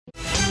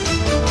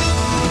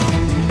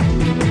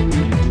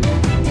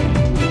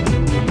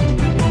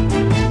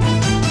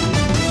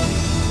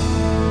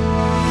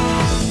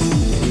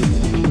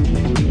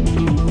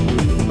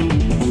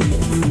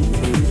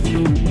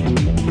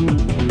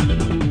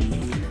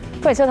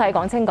歡迎收睇《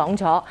講清講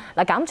楚》。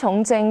嗱，減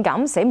重症、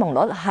減死亡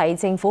率係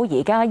政府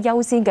而家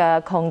優先嘅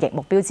抗疫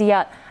目標之一。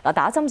嗱，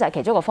打針就係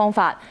其中一個方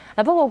法。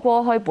嗱，不過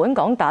過去本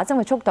港打針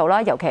嘅速度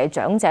啦，尤其係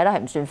長者咧係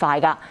唔算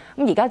快㗎。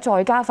咁而家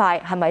再加快，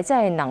係咪真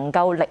係能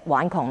夠力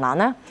挽狂瀾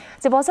呢？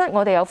直播室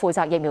我哋有負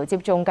責疫苗接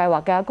種計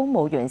劃嘅公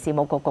務員事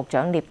務局局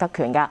長聶德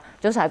權㗎。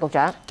早晨，局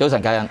長。早晨，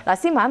嘉欣。嗱，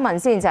先問一問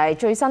先，就係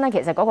最新咧，其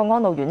實嗰個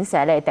安老院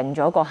舍你定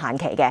咗一個限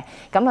期嘅，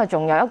咁啊，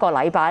仲有一個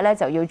禮拜咧，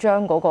就要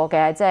將嗰個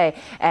嘅即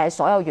係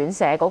所有院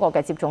舍嗰個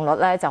嘅接種率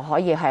咧，就可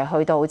以係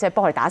去到即係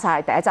幫佢哋打晒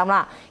第一針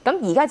啦。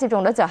咁而家接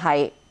種率就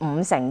係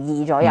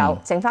52%左右，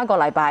剩翻個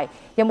禮拜，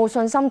有冇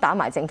信心打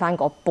埋剩翻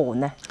嗰半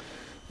呢？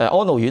安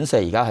老院舍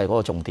而家係嗰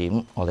個重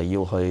點，我哋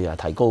要去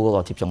提高嗰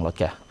個接種率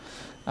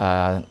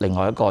嘅。另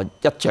外一個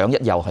一長一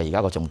幼係而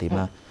家個重點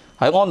啦。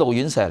喺安老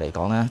院舍嚟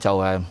講咧，就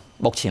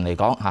目前嚟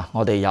講嚇，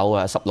我哋有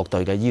16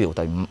隊嘅醫療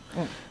隊伍，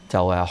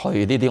就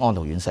去呢啲安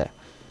老院舍。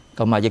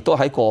咁啊，亦都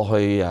喺過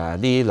去呢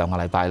2個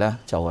禮拜咧，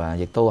就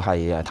亦都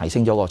係提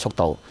升咗個速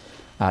度，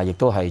亦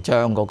都係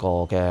將嗰個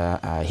嘅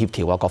協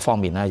調啊各方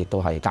面咧，亦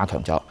都係加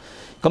強咗。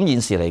咁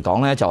現時嚟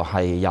講咧，就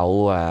係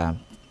有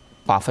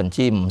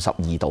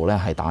52%度咧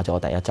係打咗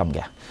第一針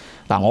嘅。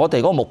嗱，我哋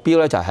嗰個目標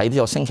咧就係喺呢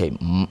個星期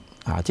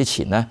5之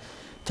前咧，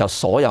就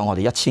所有我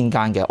哋1000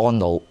間嘅安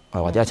老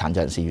或者係殘疾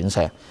人士院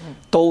舍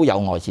都有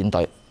外展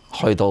隊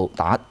去到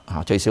打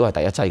最少係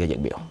第一劑嘅疫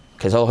苗。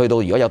其實去到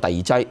如果有第二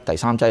劑、第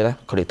三劑咧，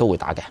佢哋都會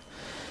打嘅。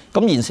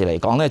咁現時嚟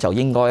講咧，就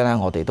應該咧，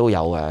我哋都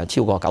有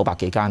超過900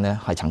幾間咧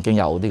係曾經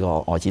有呢個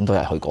外展隊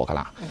係去過㗎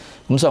啦。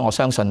咁所以我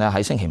相信咧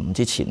喺星期5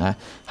之前咧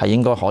係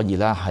應該可以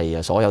咧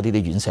係所有呢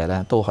啲院舍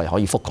咧都係可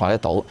以覆蓋得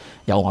到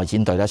有外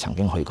展隊咧曾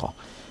經去過。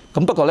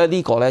咁不過咧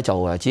呢個咧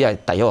就只係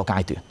第一個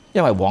階段，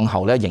因為往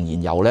後咧仍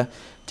然有咧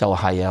就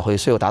係佢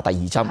需要打第二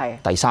針、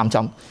第三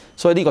針，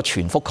所以呢個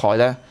全覆蓋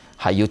咧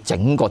係要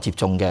整個接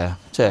種嘅，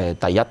即係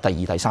第一、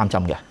第二、第三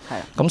針嘅。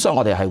咁所以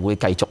我哋係會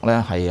繼續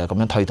咧係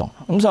咁樣推動。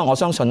咁所以我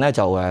相信咧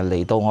就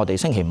嚟到我哋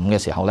星期5嘅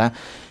時候咧，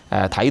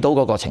睇到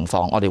嗰個情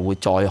況，我哋會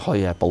再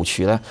去部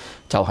署咧，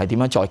就係點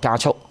樣再加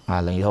速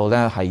嚟到咧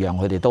係讓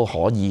佢哋都可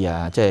以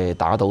即係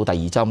打到第二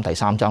針、第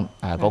三針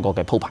嗰個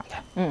嘅鋪排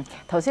嘅。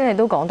頭先你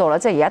都講到啦，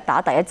即係而家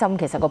打第一針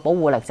其實個保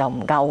護力就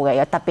唔夠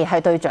嘅，特別係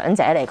對長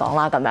者嚟講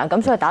啦咁樣。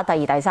咁所以打第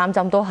二、第三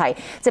針都係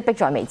即係迫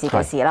在眉睫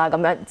嘅事啦咁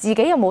樣。自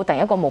己有冇定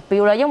一個目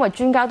標咧？因為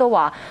專家都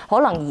話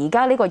可能而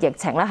家呢個疫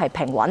情咧係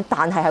平穩，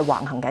但係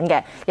橫行緊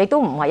嘅，亦都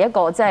唔係一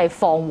個即係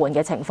放緩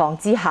嘅情況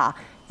之下。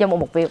有冇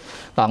目標？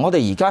嗱，我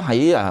哋而家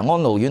喺安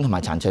老院同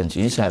埋殘疾人士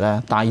院舍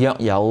咧，大約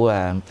有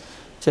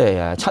即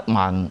係7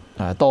萬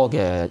多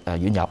嘅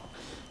院友。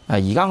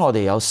而家我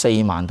哋有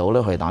4萬度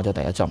咧去打咗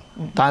第一針。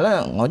但係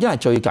咧，我因為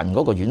最近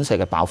嗰個院舍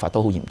嘅爆發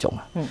都好嚴重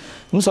啊。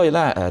咁所以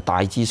咧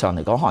大致上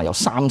嚟講，可能有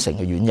30%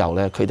嘅院友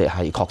咧，佢哋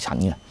係確診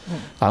嘅。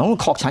嗱，咁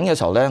確診嘅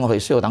時候咧，我哋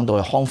需要等到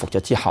佢康復咗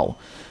之後，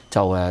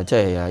就即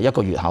係1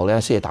個月後咧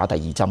先至打第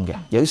二針嘅。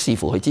亦都視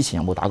乎佢之前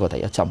有冇打過第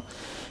一針。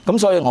咁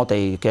所以我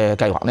哋嘅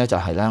計劃咧就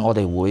係咧，我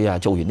哋會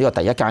做完呢個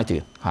第一階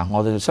段嚇，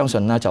我哋相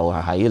信咧就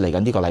係喺嚟緊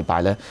呢個禮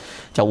拜咧，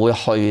就會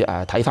去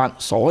睇翻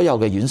所有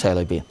嘅院舍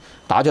裏邊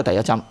打咗第一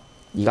針，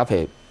而家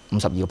譬如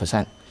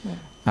52%，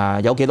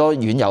有幾多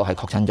院友係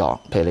確診咗？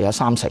譬如你有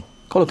30%，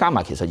嗰度加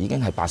埋其實已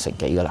經係80%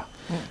幾㗎啦。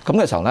咁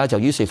嘅時候咧，就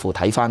於是乎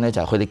睇翻咧，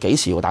就佢哋幾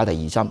時要打第二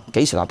針，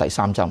幾時打第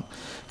三針。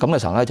咁嘅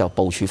時候咧，就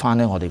部署翻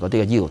咧我哋嗰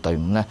啲嘅醫療隊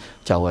伍咧，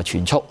就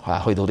全速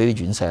去到呢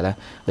啲院舍咧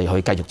嚟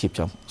去繼續接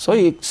種。所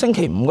以星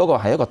期5嗰個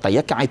係一個第一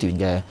階段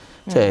嘅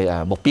即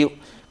係目標。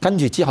跟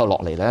住之後落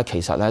嚟咧，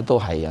其實咧都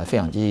係非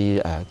常之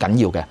緊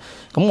要嘅。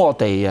咁我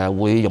哋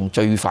會用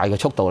最快嘅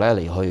速度咧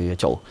嚟去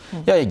做，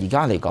因為而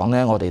家嚟講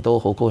咧，我哋都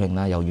好高興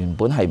啦。由原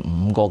本係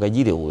5個嘅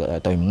醫療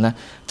隊伍咧，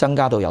增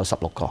加到有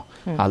16個。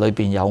裏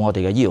邊有我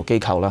哋嘅醫療機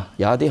構啦，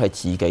有一啲係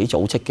自己組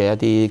織嘅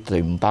一啲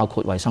隊伍，包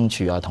括衛生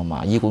署啊同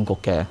埋醫管局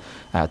嘅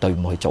隊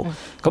伍去做。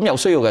咁有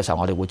需要嘅時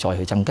候，我哋會再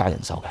去增加人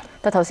手嘅。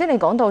但頭先你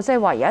講到即係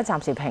話，而家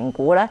暫時評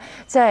估咧，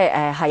即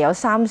係係有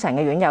30%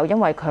嘅院友，因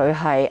為佢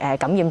係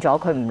感染咗，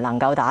佢唔能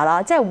夠打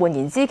啦。即係換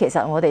言之，其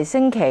實我哋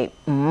星期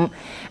5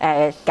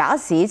假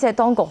使即係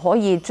當局可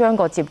以將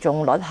個接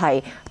種率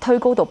係推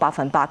高到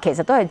100%，其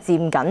實都係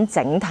佔緊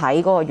整體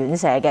嗰個院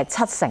舍嘅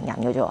70%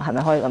人嘅啫，係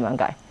咪可以咁樣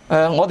計？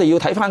我哋要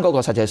睇翻嗰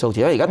個實際數字，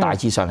因為而家大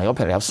致上嚟講，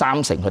譬如有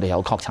30%佢哋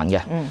有確診嘅，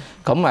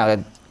咁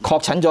確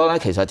診咗咧，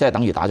其實即係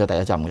等於打咗第一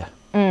針嘅。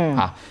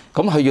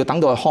咁佢要等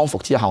到佢康復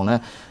之後咧，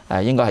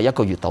應該係1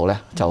個月度咧，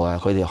就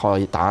佢哋可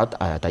以打第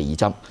二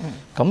針。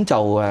咁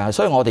就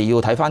所以我哋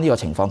要睇翻呢個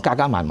情況，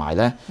加埋埋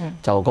咧，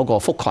就嗰個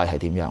覆蓋係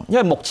點樣？因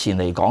為目前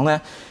嚟講咧，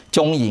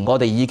縱然我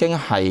哋已經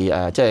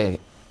係即係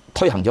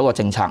推行咗個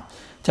政策，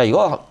就係如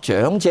果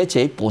長者自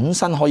己本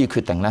身可以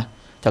決定咧，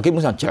就基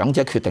本上長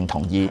者決定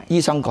同意，醫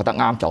生覺得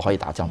啱就可以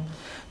打針。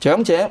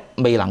長者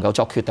未能夠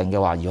作決定嘅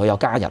話，如果有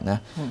家人咧，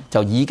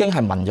就已經係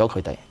問咗佢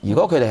哋。如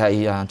果佢哋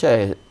係即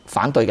係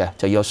反對嘅，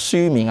就要有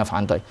書面嘅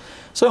反對。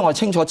所以我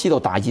清楚知道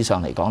大致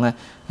上嚟講咧，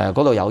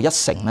嗰度有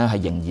1成咧係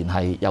仍然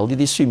係有呢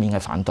啲書面嘅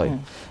反對。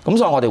咁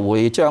所以我哋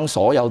會將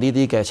所有呢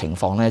啲嘅情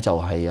況咧就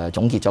係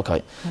總結咗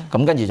佢，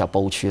咁跟住就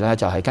部署咧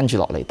就係跟住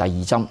落嚟第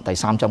2針、第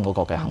3針嗰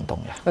個嘅行動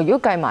嘅。如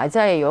果計埋即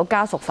係如果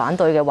家屬反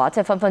對嘅話，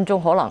即係分分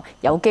鐘可能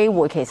有機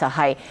會其實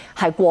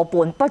係過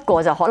半，不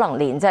過就可能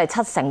連即係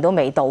7成都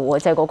未到嘅，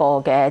即係嗰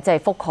個嘅即係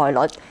覆蓋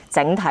率，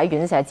整體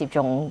院舍接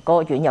種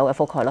嗰個院友嘅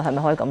覆蓋率係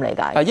咪可以咁理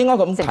解？應該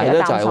咁睇咧，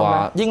就係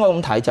話應該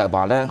咁睇就係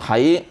話咧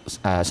喺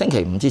星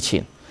期5之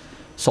前，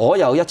所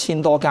有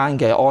1000多間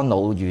嘅安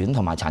老院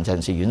同埋殘疾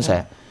人士院舍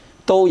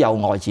都有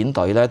外展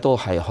隊咧，都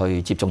係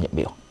去接種疫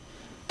苗。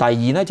第二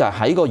咧就係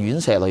喺個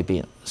院舍裏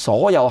邊，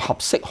所有合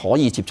適可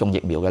以接種疫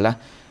苗嘅咧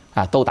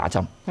都打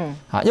針。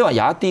因為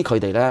有一啲佢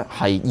哋咧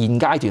係現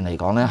階段嚟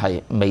講咧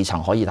係未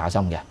曾可以打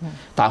針嘅，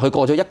但係佢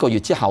過咗1個月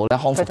之後咧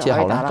康復之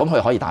後咧，咁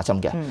佢可以打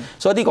針嘅。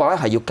所以呢個咧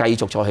係要繼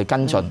續再去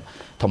跟進，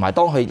同埋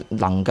當佢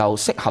能夠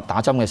適合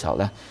打針嘅時候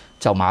咧，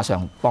就馬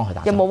上幫佢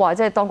打針。有冇話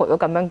即係當局如果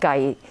咁樣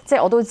計，即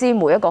係我都知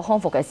每一個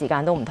康復嘅時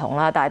間都唔同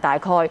啦，但係大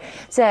概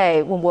即係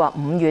會唔會話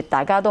5月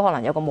大家都可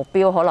能有個目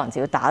標，可能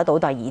就要打到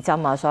第2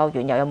針啊？所有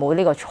院友有冇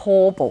呢個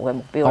初步嘅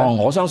目標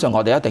咧？我相信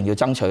我哋一定要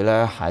爭取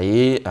咧喺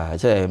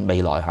即係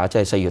未來即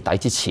係4月底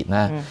之前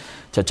咧，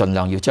就盡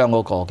量要將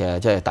嗰個嘅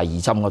即係第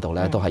2針嗰度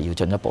咧，都係要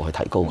進一步去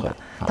提高佢。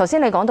頭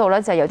先你講到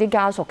咧，就係有啲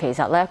家屬其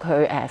實咧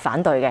佢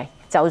反對嘅。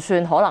就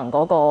算可能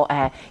嗰個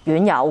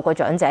院友個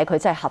長者佢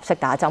真係合適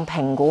打針，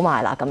評估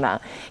埋啦咁樣，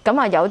咁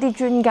啊有啲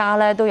專家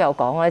咧都有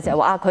講咧，就係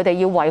話佢哋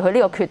要為佢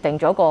呢個決定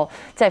咗個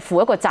即係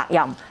負一個責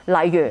任，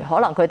例如可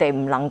能佢哋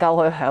唔能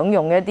夠去享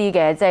用一啲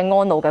嘅即係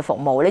安老嘅服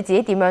務，你自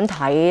己點樣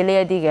睇呢一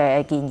啲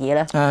嘅建議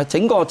咧？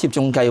整個接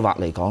種計劃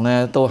嚟講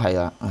咧，都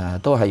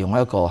係用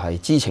一個係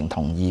知情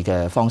同意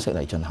嘅方式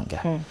嚟進行嘅。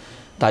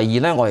第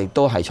二咧，我亦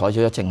都係採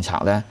取咗政策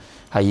咧。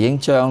係已經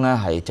將咧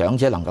係長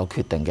者能夠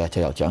決定嘅，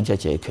就由長者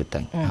自己決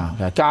定。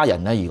家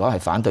人咧，如果係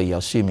反對，要有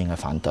書面嘅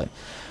反對。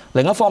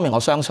另一方面，我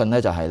相信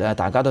咧就係咧，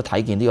大家都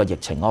睇見呢個疫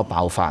情嗰個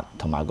爆發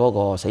同埋嗰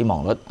個死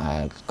亡率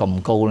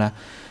咁高咧，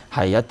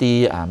係一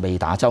啲未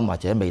打針或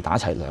者未打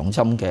齊2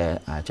針嘅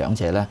長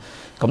者咧，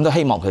咁都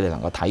希望佢哋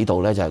能夠睇到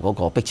咧就係嗰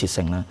個迫切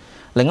性啦。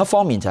另一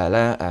方面就係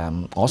咧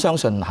我相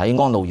信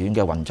喺安老院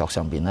嘅運作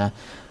上邊咧。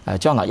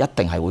將來一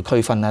定係會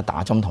區分咧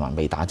打針同埋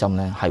未打針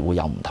咧係會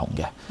有唔同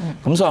嘅，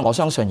咁所以我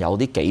相信有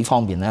啲幾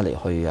方面咧嚟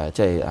去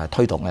即係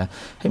推動咧，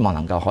希望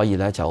能夠可以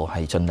咧就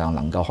係盡量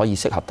能夠可以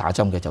適合打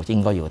針嘅就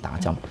應該要打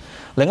針。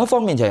另一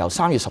方面就由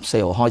3月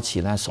14號開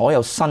始咧，所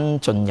有新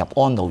進入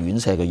安老院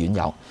舍嘅院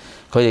友，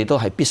佢哋都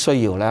係必須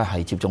要咧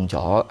係接種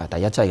咗第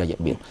1劑嘅疫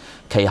苗，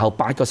其後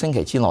8個星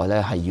期之內咧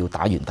係要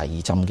打完第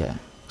2針嘅。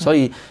所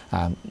以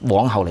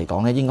往後嚟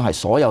講咧，應該係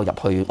所有入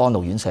去安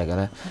老院舍嘅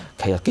咧，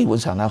其實基本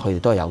上咧，佢哋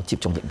都係有接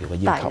種疫苗嘅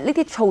要求。但係呢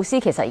啲措施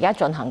其實而家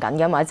進行緊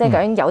㗎嘛，即係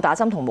究竟有打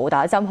針同冇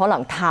打針，可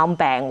能探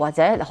病或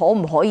者可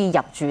唔可以入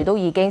住都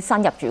已經新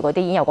入住嗰啲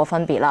已經有個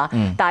分別啦。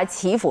但係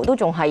似乎都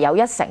仲係有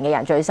1成嘅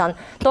人最新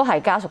都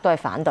係家屬都係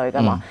反對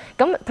㗎嘛。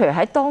咁譬如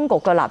喺當局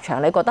嘅立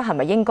場，你覺得係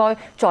咪應該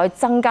再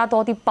增加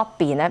多啲不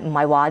便咧？唔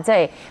係話即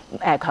係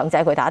強制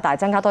佢打，但係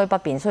增加多啲不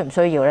便，需唔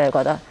需要咧？你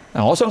覺得？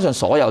我相信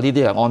所有呢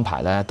啲嘅安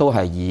排咧，都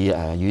係以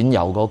院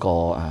友嗰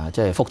個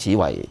即係福祉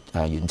為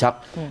原則，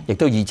亦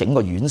都以整個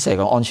院舍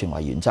嘅安全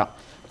為原則。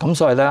咁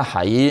所以咧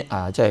喺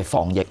即係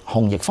防疫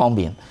控疫方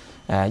面，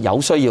有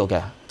需要嘅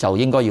就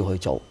應該要去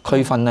做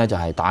區分咧，就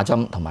係打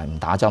針同埋唔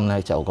打針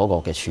咧，就嗰個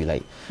嘅處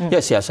理。因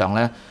為事實上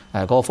咧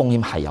嗰個風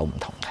險係有唔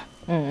同嘅。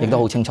亦都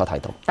好清楚睇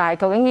到。但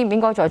係究竟應唔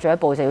應該再進一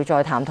步，就要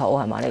再探討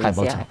係嘛？呢件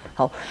事係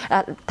好。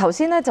頭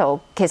先咧就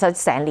其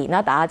實成年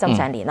啦，打針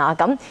成年啦，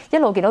咁一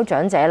路見到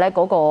長者咧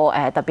嗰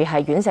個特別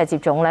係院舍接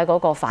種咧嗰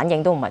個反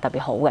應都唔係特別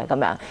好嘅咁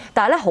樣。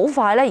但係咧好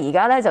快咧，而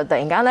家咧就突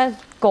然間咧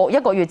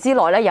1個月之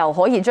內咧又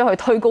可以將佢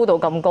推高到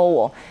咁高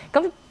喎。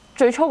咁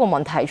最初個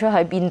問題出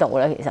喺邊度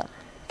咧？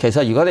其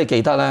實如果你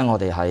記得咧，我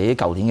哋喺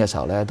舊年嘅時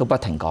候咧都不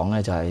停講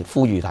咧，就係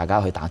呼籲大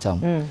家去打針。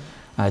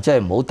即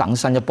係唔好等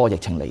新一波疫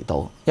情嚟到，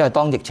因為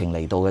當疫情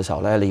嚟到嘅時候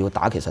咧，你要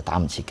打其實打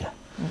唔切嘅。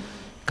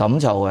咁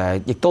就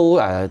亦都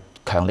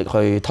強力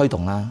去推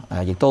動啦，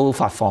亦都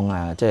發放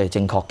即係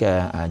正確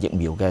嘅疫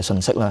苗嘅信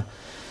息啦。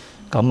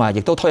咁亦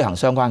都推行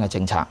相關嘅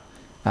政策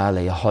嚟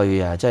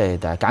去即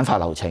係簡化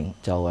流程，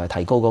就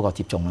提高嗰個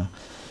接種啦。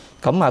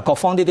咁各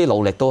方呢啲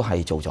努力都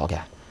係做咗嘅。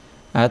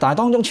但係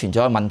當中存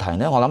在嘅問題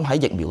咧，我諗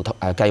喺疫苗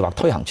計劃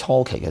推行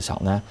初期嘅時候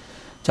咧。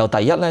就第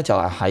一咧，就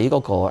係喺嗰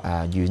個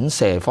院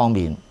舍方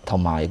面，同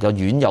埋個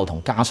院友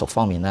同家屬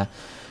方面咧，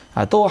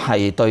都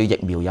係對疫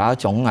苗有一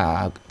種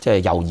即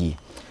係猶豫，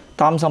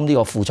擔心呢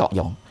個副作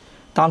用，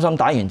擔心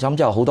打完針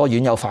之後好多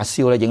院友發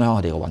燒咧，影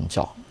響佢哋嘅運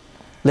作。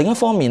另一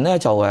方面咧，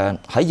就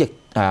喺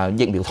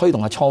疫苗推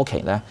動嘅初期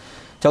咧，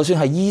就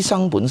算係醫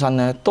生本身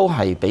咧，都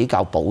係比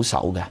較保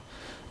守嘅。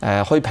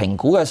去評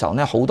估嘅時候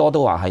咧，好多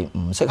都話係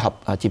唔適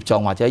合接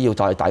種，或者要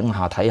再等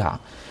下睇下。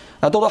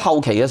到到後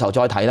期嘅時候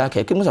再睇咧，其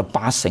實基本上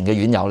8成嘅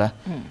院友咧，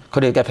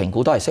佢哋嘅評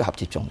估都係適合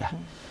接種嘅。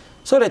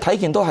所以你睇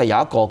見都係有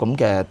一個咁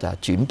嘅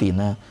轉變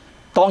咧。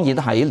當然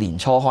喺年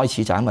初開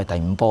始就因為第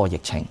5波嘅疫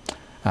情，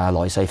來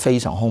勢非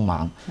常兇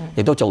猛，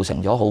亦都造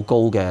成咗好高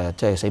嘅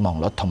即係死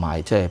亡率同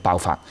埋即係爆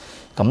發。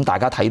咁大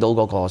家睇到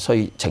嗰個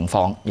情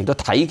況，亦都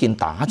睇見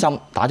打咗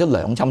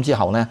2針之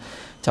後呢，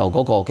就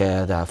嗰個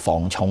嘅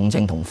防重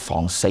症同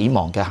防死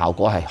亡嘅效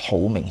果係好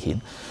明顯。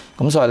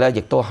咁所以咧，亦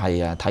都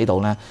係睇到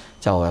咧，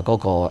就嗰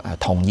個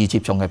同意接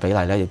種嘅比例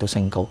咧，亦都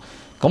升高。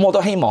咁我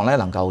都希望咧，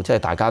能夠即係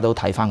大家都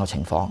睇翻個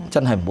情況，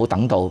真係唔好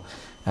等到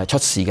出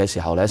事嘅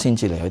時候咧，先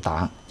至嚟去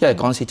打，因為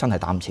嗰陣時真係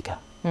打唔切嘅。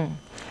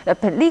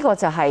呢個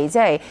就係即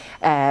係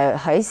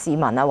喺市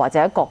民啊或者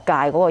各界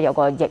嗰個有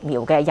個疫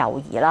苗嘅猶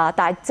疑啦。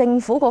但係政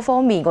府嗰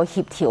方面個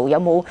協調有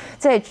冇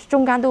即係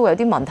中間都會有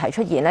啲問題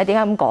出現咧？點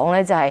解咁講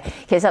咧？就係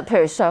其實譬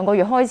如上個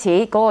月開始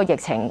嗰個疫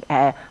情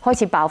開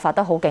始爆發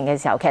得好勁嘅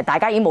時候，其實大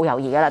家已經冇猶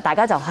豫㗎啦，大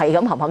家就係咁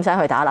冚冚聲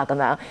去打啦咁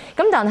樣。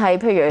咁但係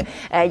譬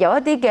如有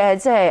一啲嘅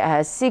即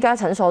係私家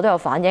診所都有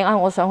反映啊，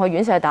我上去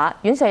院舍打，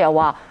院舍又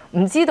話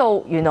唔知道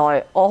原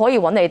來我可以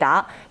揾你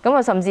打，咁啊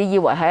甚至以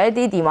為係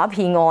一啲電話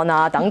騙案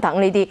啊等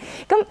等呢啲。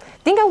咁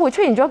點解會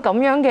出現咗咁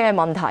樣嘅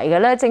問題嘅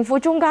咧？政府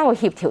中間個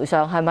協調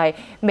上係咪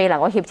未能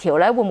夠協調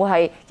咧？會唔會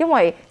係因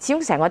為始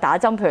終成個打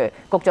針，譬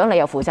如局長你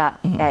又負責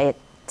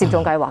接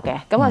種計劃嘅，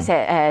咁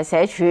啊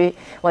社署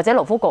或者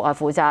勞福局係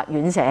負責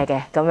院舍嘅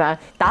咁樣，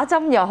打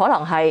針又可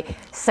能係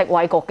食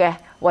衞局嘅、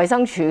衛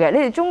生署嘅，你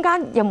哋中間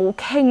有冇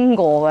傾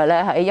過嘅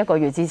咧？喺1個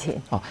月之前。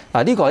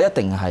嗱呢個一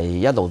定係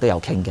一路都有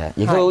傾嘅，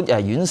亦都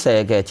院舍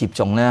嘅接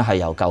種咧係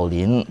由舊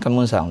年根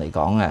本上嚟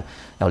講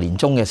由年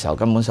中嘅時候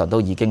根本上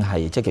都已經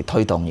係積極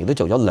推動，亦都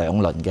做咗2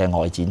輪嘅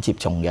外展接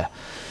種嘅。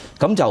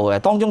咁就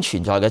當中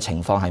存在嘅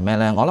情況係咩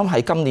咧？我諗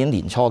喺今年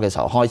年初嘅時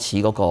候開始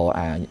嗰個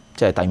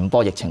即係第5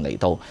波疫情嚟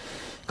到。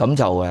咁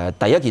就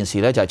第一件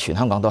事咧，就係全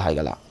香港都係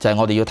㗎啦，就係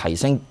我哋要提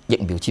升疫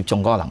苗接種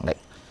嗰個能力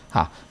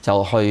嚇，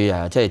就去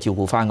即係照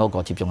顧翻嗰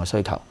個接種嘅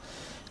需求。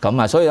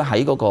咁啊，所以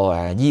喺嗰個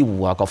醫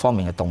護啊各方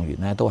面嘅動員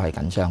咧，都係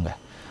緊張嘅。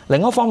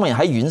另一方面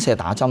喺院舍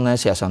打針咧，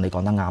事實上你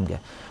講得啱嘅，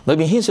裏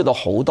邊牽涉到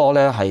好多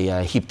咧係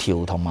協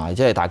調同埋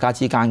即係大家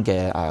之間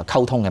嘅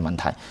溝通嘅問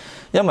題。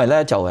因為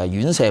咧就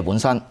院舍本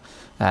身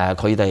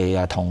佢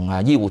哋同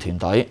醫護團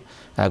隊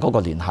嗰個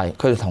聯繫，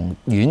佢哋同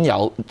院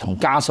友同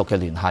家屬嘅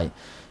聯繫。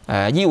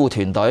醫護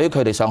團隊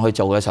佢哋上去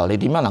做嘅時候，你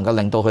點樣能夠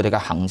令到佢哋嘅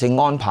行政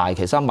安排、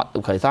其他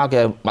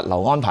嘅物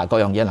流安排各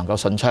樣嘢能夠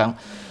順暢？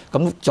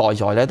咁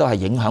在咧都係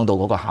影響到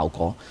嗰個效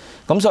果。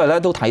咁所以咧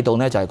都睇到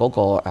咧就係嗰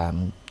個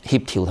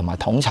協調同埋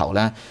統籌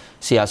咧，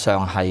事實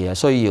上係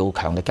需要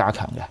強力加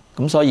強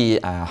嘅。咁所以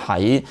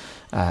喺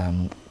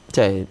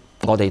即係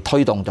我哋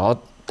推動咗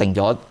定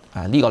咗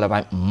呢個禮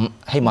拜5，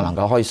希望能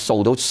夠可以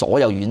掃到所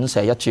有院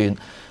舍一轉，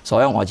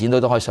所有外展隊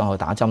都可以上去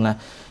打針咧。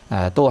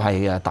都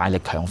係大力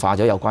強化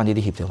咗有關呢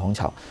啲協調統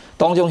籌，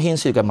當中牽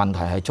涉嘅問題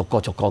係逐個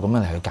咁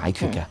樣嚟去解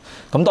決嘅。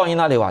咁當然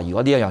啦，你話如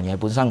果呢一樣嘢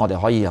本身我哋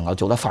可以能夠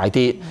做得快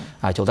啲，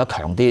做得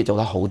強啲，做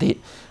得好啲，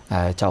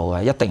就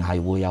一定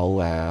係會有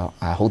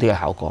好啲嘅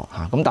效果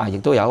嚇。咁但係亦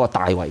都有一個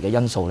大圍嘅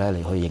因素咧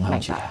嚟去影響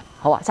住嘅。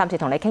好啊，暫時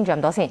同你傾咗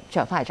咁多先，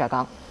最後翻嚟再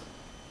講。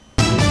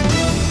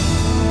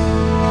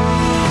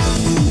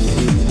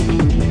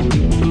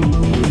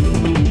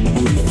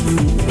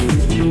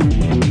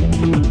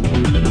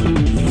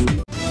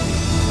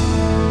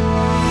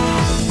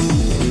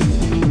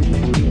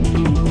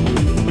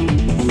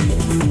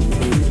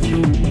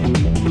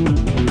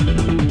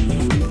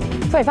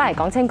翻嚟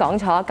講清講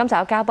楚，今集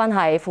嘅嘉賓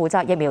係負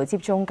責疫苗接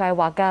種計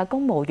劃嘅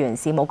公務員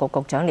事務局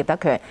局長聶德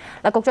權。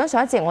嗱，局長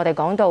上一節我哋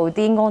講到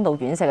啲安老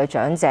院舍嘅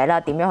長者啦，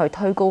點樣去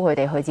推高佢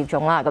哋去接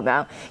種啦咁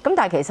樣。咁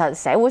但係其實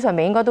社會上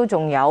面應該都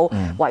仲有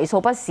為數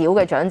不少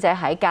嘅長者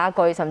喺家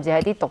居，甚至係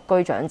啲獨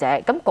居長者。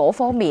咁嗰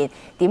方面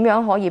點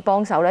樣可以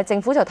幫手呢？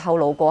政府就透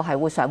露過係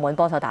會上門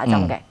幫手打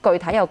針嘅，具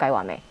體有計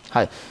劃未？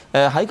係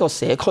喺個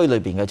社區裏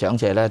邊嘅長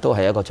者咧，都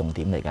係一個重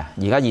點嚟嘅。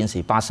而家現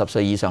時80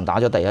歲以上打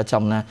咗第1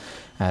針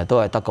咧，都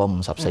係得個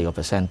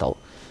54% 度。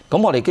咁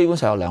我哋基本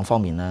上有2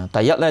方面啦。第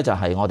一咧就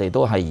係我哋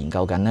都係研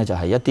究緊咧，就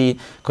係一啲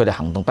佢哋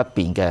行動不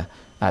便嘅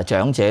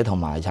長者同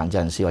埋殘疾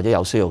人士或者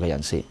有需要嘅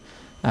人士。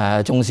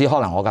縱使可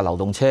能我嘅流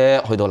動車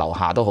去到樓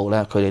下都好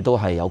咧，佢哋都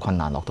係有困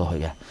難落到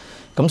去嘅。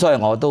咁所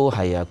以我都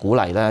係鼓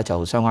勵咧，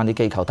就相關啲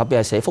機構，特別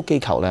係社福機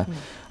構咧，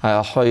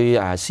去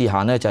試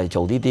下咧，就係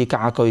做呢啲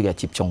家居嘅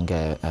接種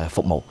嘅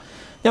服務，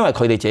因為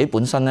佢哋自己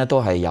本身咧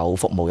都係有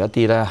服務一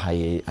啲咧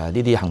係呢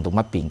啲行動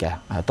不便嘅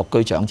獨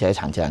居長者、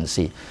殘疾人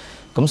士。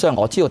咁所以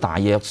我知道大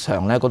約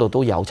上咧嗰度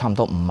都有差唔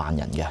多5萬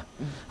人嘅。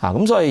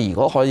咁所以如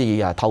果可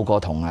以透過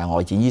同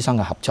外展醫生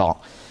嘅合作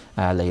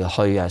嚟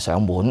去上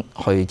門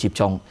去接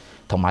種，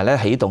同埋咧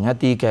啟動一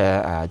啲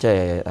嘅即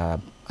係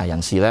人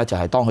士咧，就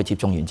係當佢接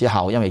種完之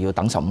後，因為要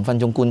等15分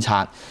鐘觀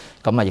察，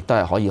咁啊亦都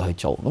係可以去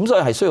做。咁所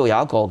以係需要有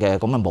一個嘅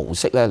咁嘅模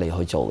式咧嚟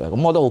去做嘅。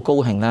咁我都好高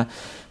興咧，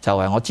就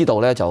我知道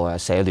咧就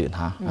社聯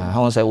香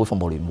港社會服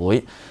務聯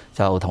會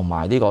就同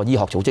埋呢個醫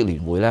學組織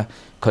聯會咧，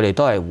佢哋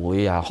都係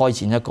會開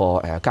展一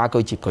個家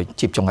居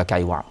接種嘅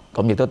計劃。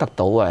咁亦都得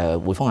到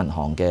匯豐銀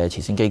行嘅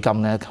慈善基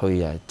金咧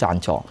去贊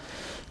助。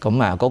咁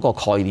嗰個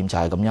概念就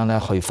係咁樣咧，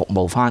去服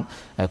務翻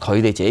佢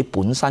哋自己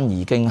本身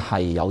已經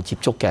係有接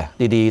觸嘅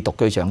呢啲獨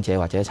居長者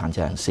或者殘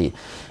疾人士。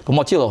咁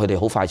我知道佢哋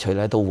好快脆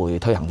咧都會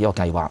推行呢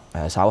個計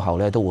劃，稍後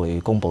咧都會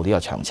公布呢個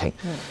詳情。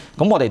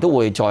咁我哋都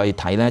會再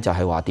睇咧，就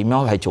係話點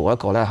樣係做一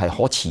個咧係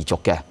可持續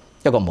嘅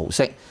一個模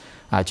式，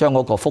將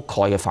嗰個覆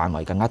蓋嘅範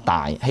圍更加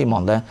大，希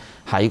望咧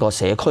喺個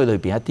社區裏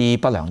邊一啲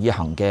不良於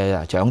行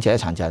嘅長者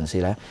殘疾人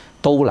士咧，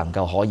都能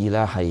夠可以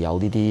咧係有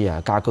呢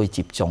啲家居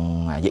接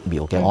種疫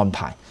苗嘅安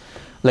排。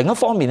另一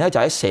方面咧，就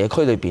喺社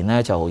區裏邊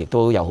咧，就亦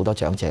都有好多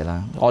長者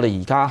啦。我哋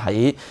而家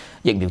喺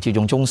疫苗接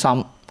種中心，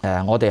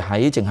我哋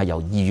淨係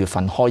由2月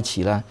份開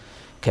始咧，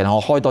其實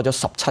我開多咗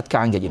17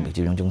間嘅疫苗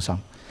接種中心。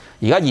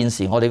而家現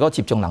時我哋嗰個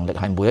接種能力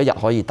係每一日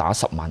可以打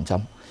10萬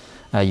針。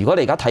如果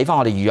你而家睇翻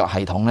我哋預約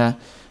系統咧，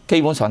基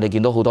本上你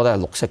見到好多都係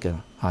綠色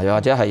嘅，又或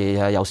者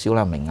係有少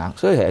量名額，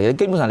所以其實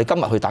基本上你今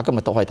日去打，今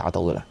日都可以打到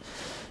㗎啦。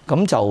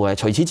咁就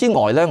除此之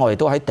外咧，我哋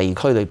都喺地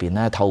區裏邊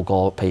咧，透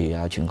過譬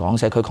如全港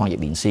社區抗疫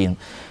連線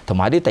同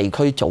埋啲地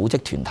區組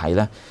織團體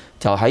咧，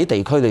就喺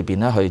地區裏邊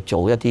咧去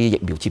做一啲疫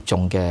苗接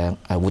種嘅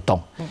活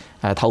動。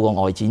透過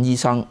外展醫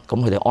生，咁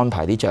佢哋安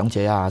排啲長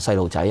者啊、細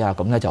路仔啊，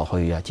咁咧就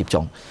去接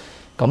種。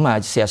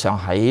咁事實上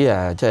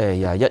喺即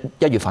係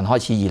一月份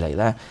開始以嚟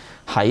咧，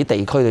喺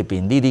地區裏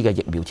邊呢啲嘅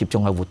疫苗接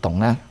種嘅活動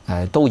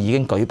咧，都已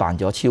經舉辦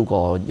咗超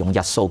過用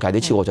日數計都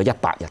超過咗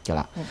100日㗎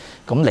啦。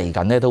咁嚟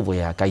緊咧都會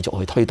繼續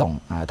去推動，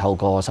透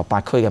過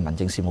18區嘅民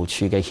政事務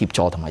處嘅協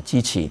助同埋支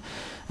持，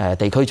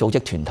地區組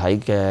織團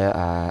體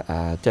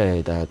嘅即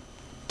係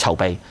籌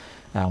備。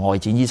外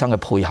展醫生嘅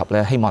配合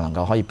咧，希望能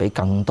夠可以俾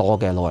更多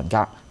嘅老人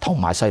家同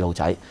埋細路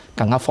仔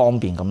更加方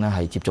便咁咧，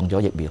係接種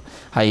咗疫苗，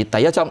係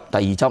第一針、第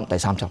二針、第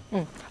三針。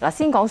嗱，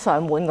先講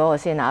上門嗰個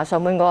先啊，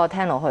上門嗰個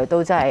聽落去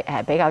都真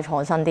係比較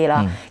創新啲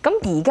啦。咁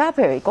而家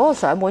譬如嗰個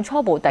上門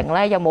初步定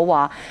咧，有冇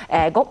話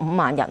嗰5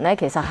萬人咧，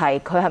其實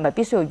佢係咪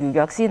必須要預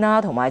約先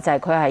啦？同埋就係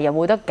佢係有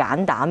冇得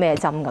揀打咩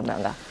針咁樣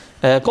㗎？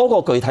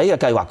嗰個具體嘅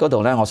計劃嗰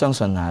度咧，我相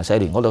信社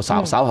聯嗰度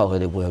稍後佢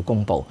哋會去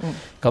公布。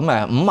咁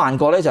5萬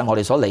個咧就係我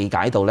哋所理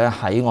解到咧，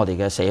喺我哋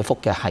嘅社福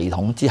嘅系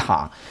統之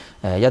下，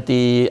一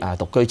啲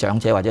獨居長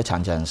者或者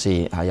殘疾人士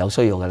係有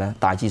需要嘅咧，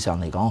大致上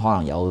嚟講可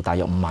能有大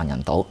約5萬人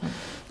到。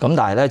咁但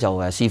係咧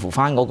就視乎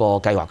翻嗰個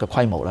計劃嘅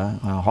規模啦，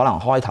可能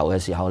開頭嘅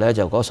時候咧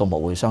就嗰個數目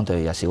會相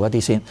對少一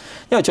啲先，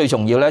因為最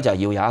重要咧就係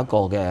要有一個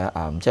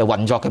嘅即係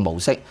運作嘅模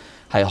式。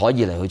係可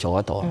以嚟去做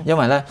得到，因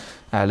為咧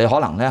你可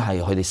能咧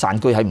係佢哋散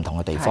居喺唔同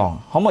嘅地方，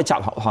可唔可以集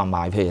合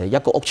埋？譬如一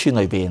個屋邨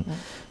裏邊，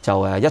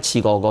就一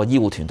次過個醫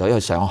護團隊去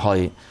上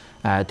去，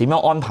點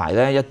樣安排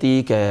咧一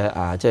啲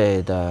嘅即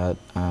係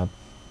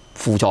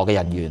輔助嘅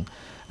人員，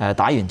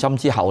打完針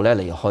之後咧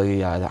嚟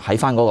去喺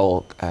翻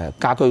嗰個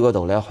家居嗰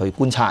度咧去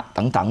觀察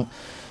等等，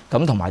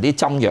咁同埋啲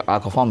針藥啊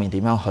各方面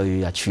點樣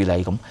去處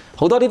理咁，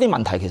好多呢啲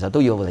問題其實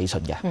都要理順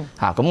嘅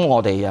嚇。咁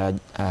我哋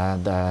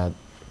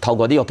透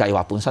過呢個計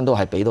劃本身都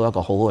係俾到一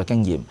個好好嘅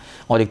經驗，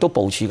我哋都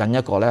部署緊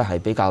一個咧係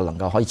比較能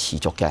夠可以持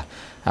續嘅，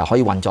可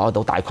以運作得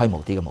到大規模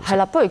啲嘅模式。係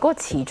啦，不如嗰個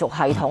持續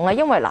系統咧，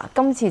因為嗱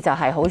今次就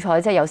係好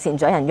彩，即係有善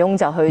長仁翁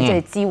就去即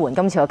係支援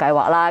今次個計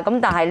劃啦。咁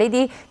但係呢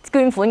啲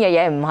捐款嘅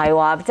嘢唔係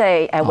話即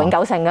係永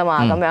久性㗎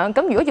嘛，咁樣。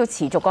咁如果要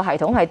持續個系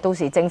統，係到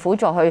時政府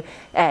再去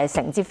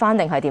承接翻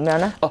定係點樣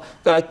咧？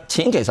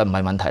錢其實唔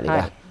係問題嚟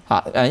嘅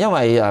嚇，因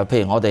為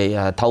譬如我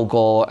哋透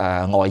過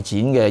外展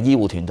嘅醫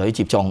護團隊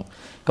接種。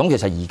咁其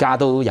實而家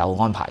都有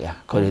安排嘅，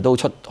佢哋都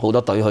出好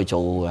多隊去做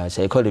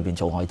社區裏邊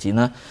做外展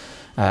啦。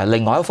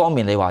另外一方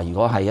面，你話如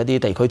果係一啲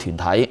地區團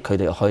體，佢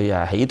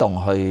哋去起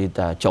動去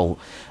做，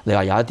你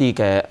話有一啲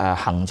嘅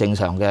行政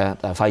上嘅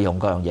費用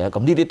嗰樣嘢，咁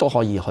呢啲都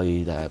可以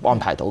去安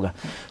排到嘅。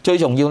最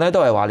重要咧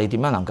都係話你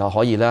點樣能夠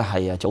可以咧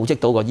係組織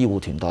到個醫護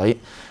團隊，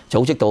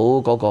組織到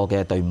嗰個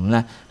嘅隊伍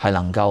咧係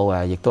能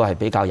夠亦都係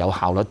比較有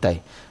效率地。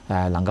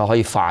能夠可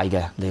以快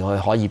嘅，你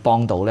可以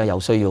幫到咧有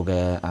需要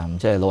嘅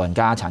即係老人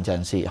家、殘疾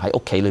人士喺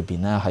屋企裏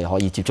邊咧係可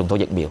以接種到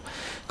疫苗。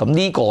咁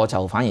呢個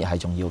就反而係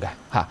重要嘅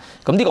嚇。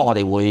咁呢個我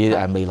哋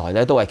會未來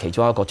咧都係其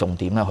中一個重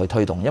點咧去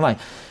推動，因為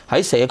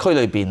喺社區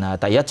裏邊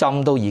第一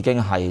針都已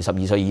經係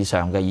12歲以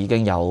上嘅已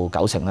經有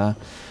90%啦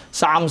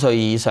，3歲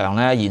以上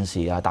咧現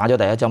時打咗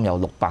第一針有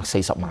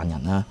640萬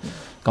人啦。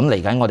咁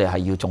嚟緊我哋係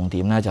要重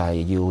點咧，就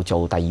係要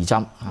做第二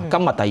針。今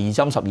日第二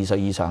針12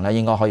歲以上咧，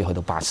應該可以去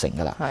到80%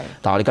㗎啦。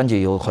但係我哋跟住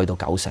要去到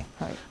90%。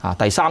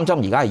第三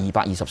針而家係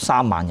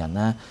223萬人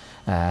咧。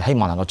希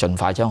望能夠盡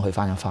快將佢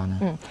翻一翻啦。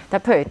但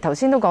譬如頭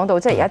先都講到，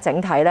即係而家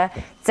整體咧，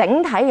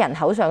整體人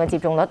口上嘅接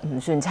種率唔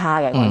算差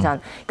嘅，講真。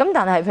咁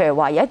但係譬如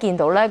話，而家見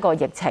到咧個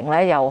疫情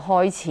咧又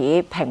開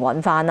始平穩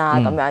翻啦，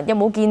咁樣有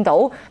冇見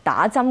到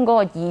打針嗰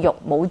個意欲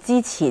冇之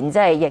前即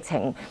係疫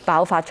情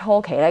爆發初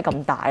期咧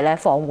咁大咧，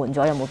放緩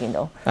咗？有冇見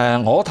到？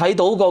我睇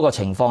到嗰個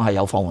情況係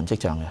有放緩跡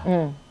象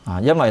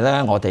嘅。因為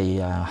咧我哋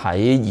喺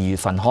2月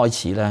份開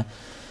始咧，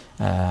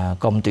咁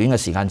短嘅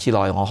時間之內，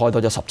我開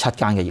多咗17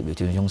間嘅疫苗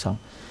接種中心。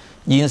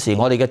現時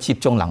我哋嘅接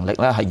種能力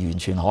咧係完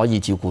全可以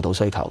照顧到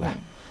需求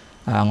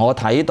嘅。我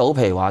睇到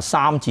譬如話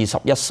3至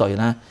11歲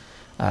咧，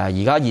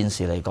而家現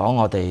時嚟講，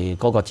我哋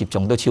嗰個接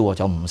種都超過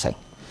咗50%。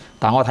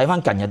但我睇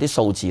翻近日啲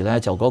數字咧，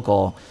就嗰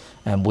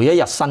個每一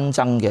日新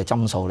增嘅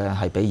針數咧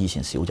係比以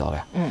前少咗嘅。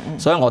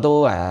所以我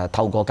都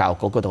透過教育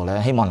局嗰度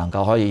咧，希望能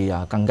夠可以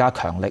更加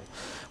強力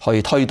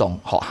去推動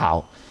學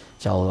校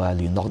就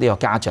聯絡呢個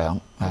家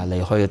長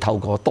嚟去透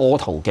過多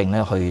途徑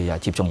咧去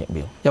接種疫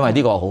苗，因為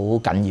呢個好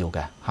緊要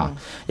嘅嚇，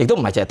亦都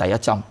唔係淨係第一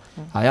針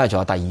因為仲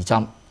有第二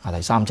針、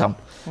第三針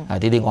呢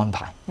啲安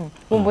排。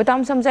會唔會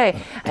擔心即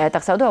係特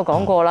首都有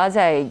講過啦，即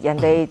係人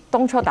哋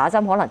當初打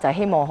針可能就係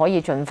希望可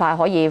以盡快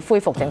可以恢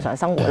復正常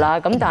生活啦。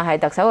咁但係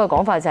特首嘅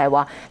講法就係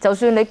話，就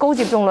算你高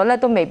接種率咧，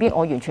都未必我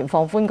完全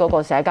放寬嗰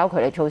個社交距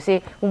離措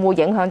施，會唔會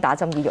影響打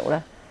針意欲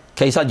咧？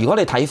其實如果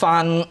你睇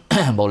翻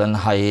無論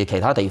係其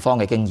他地方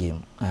嘅經驗，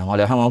我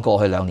哋香港過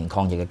去2年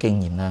抗疫嘅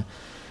經驗咧，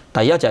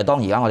第一就係當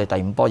而家我哋第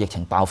5波疫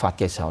情爆發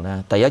嘅時候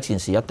咧，第一件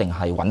事一定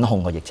係穩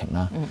控個疫情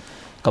啦。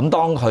咁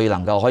當佢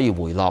能夠可以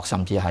回落，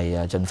甚至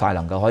係盡快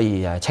能夠可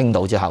以清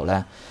到之後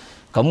咧，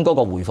咁嗰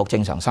個回復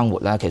正常生活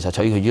咧，其實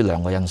取決於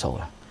2個因素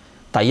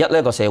嘅。第一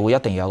咧，個社會一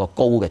定要有個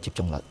高嘅接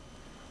種率，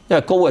因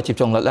為高嘅接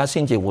種率咧，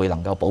先至會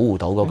能夠保護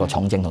到嗰個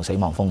重症同死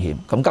亡風險。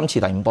咁今次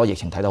第5波疫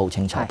情睇得好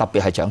清楚，特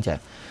別係長者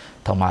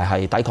同埋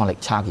係抵抗力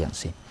差嘅人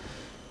士。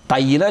第二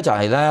咧就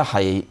係咧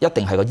係一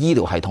定係個醫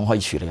療系統可以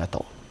處理得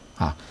到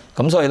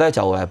咁所以咧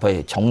就譬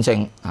如重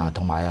症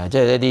同埋即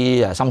係一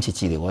啲深切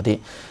治療嗰啲，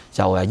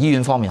就醫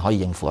院方面可以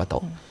應付得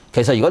到。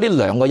其實如果呢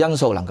2個因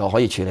素能夠可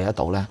以處理得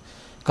到咧，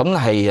咁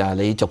係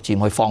你逐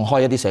漸去放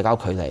開一啲社交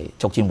距離，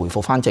逐漸回復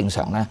翻正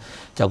常咧，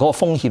就嗰個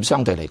風險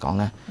相對嚟講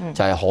咧，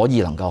就係可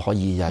以能夠可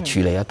以處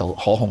理得到、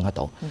可控得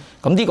到。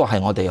咁呢個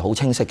係我哋好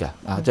清晰嘅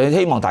就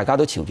希望大家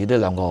都朝住呢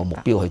2個目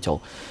標去做。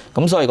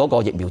咁所以嗰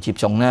個疫苗接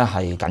種咧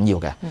係緊要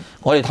嘅。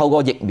我哋透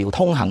過疫苗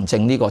通行證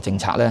呢個政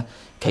策咧，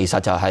其實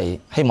就係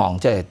希望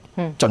即係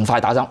盡快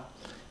打針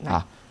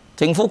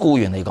政府僱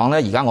員嚟講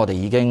咧，而家我哋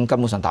已經根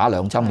本上打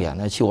2針嘅人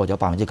咧，超過咗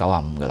95%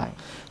㗎啦。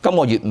今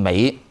個月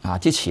尾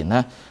之前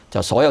咧，就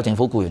所有政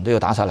府僱員都要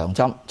打晒2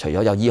針，除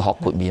咗有醫學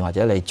豁免或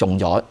者你中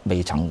咗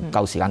未曾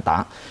夠時間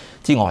打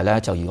之外咧，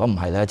就如果唔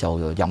係咧，就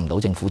入唔到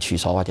政府處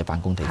所或者辦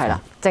公地方。係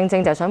啦，正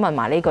就想問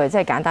埋呢句，即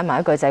係簡單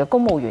問一句，就係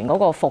公務員嗰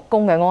個復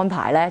工嘅安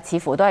排咧，似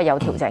乎都係有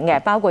調整嘅。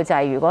包括就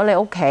係如果你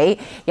屋企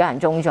有人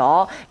中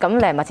咗，咁你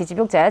係密切接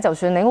觸者，就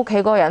算你屋企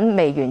嗰個人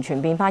未完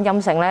全變翻陰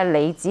性咧，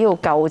你只要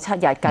夠7日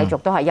繼續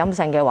都係陰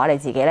性嘅話，你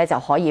自己咧就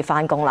可以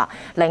翻工啦。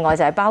另外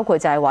就係包括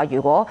就係話，如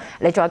果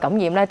你再感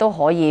染咧，都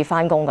可以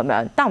翻工咁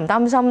樣。擔唔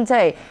擔心即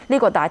係呢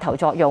個帶頭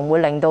作用會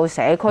令到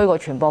社區個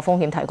傳播風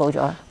險提高咗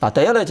咧？嗱，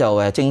第一咧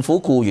就政府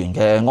僱員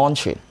嘅安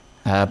全，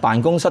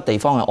辦公室地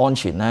方嘅安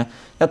全咧，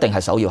一定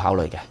係首要考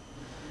慮嘅。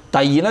第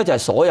二咧就係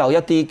所有一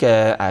啲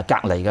嘅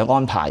隔離嘅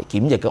安排、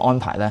檢疫嘅安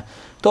排咧，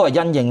都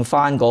係因應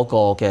翻嗰個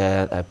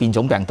嘅變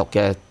種病毒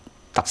嘅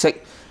特色，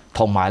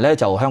同埋咧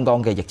就香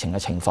港嘅疫情嘅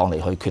情況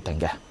嚟去決定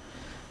嘅。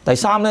第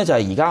三咧就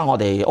係而家我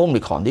哋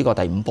Omicron 呢個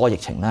第5波疫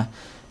情咧，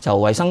就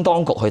衛生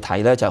當局去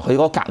睇咧，就佢嗰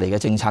個隔離嘅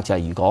政策就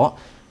係如果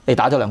你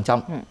打咗2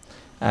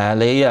針，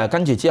你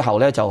跟住之後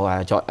咧就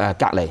再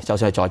隔離，就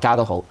算係在家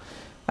都好。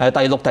第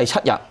6、第7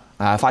日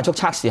快速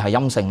測試係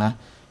陰性咧，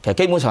其實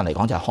基本上嚟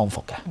講就係康復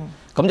嘅，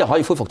咁就可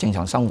以恢復正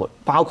常生活，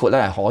包括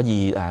咧可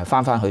以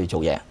翻去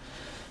做嘢。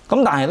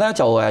咁但係咧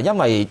就因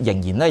為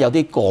仍然咧有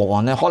啲個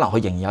案咧，可能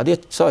佢仍然有啲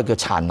所謂叫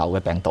殘留嘅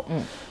病毒。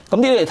咁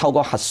呢啲透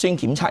過核酸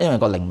檢測，因為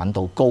個靈敏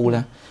度高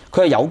咧，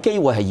佢係有機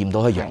會係驗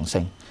到佢陽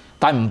性，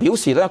但係唔表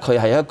示咧佢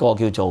係一個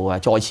叫做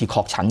再次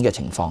確診嘅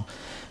情況。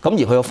咁而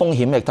佢個風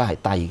險亦都係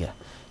低嘅。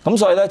咁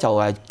所以咧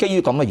就基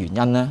於咁嘅原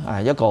因咧，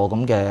一個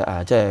咁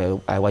嘅即係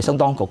衛生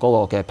當局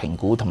嗰個嘅評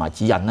估同埋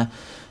指引咧，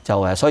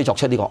就所以作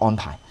出呢個安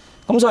排。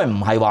咁所以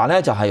唔係話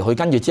咧就係佢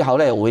跟住之後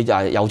咧會就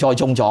係又再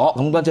中咗，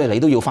咁即係你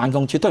都要返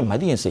工，絕對唔係呢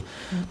件事。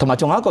同埋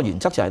仲有一個原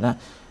則就係咧，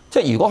即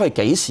係如果佢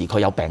幾時佢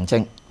有病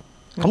徵，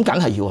咁梗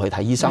係要去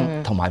睇醫生，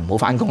同埋唔好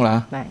返工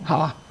啦。係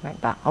嘛？明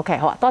白。OK，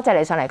 好啊，多謝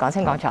你上嚟講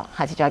清講楚，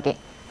下次再見。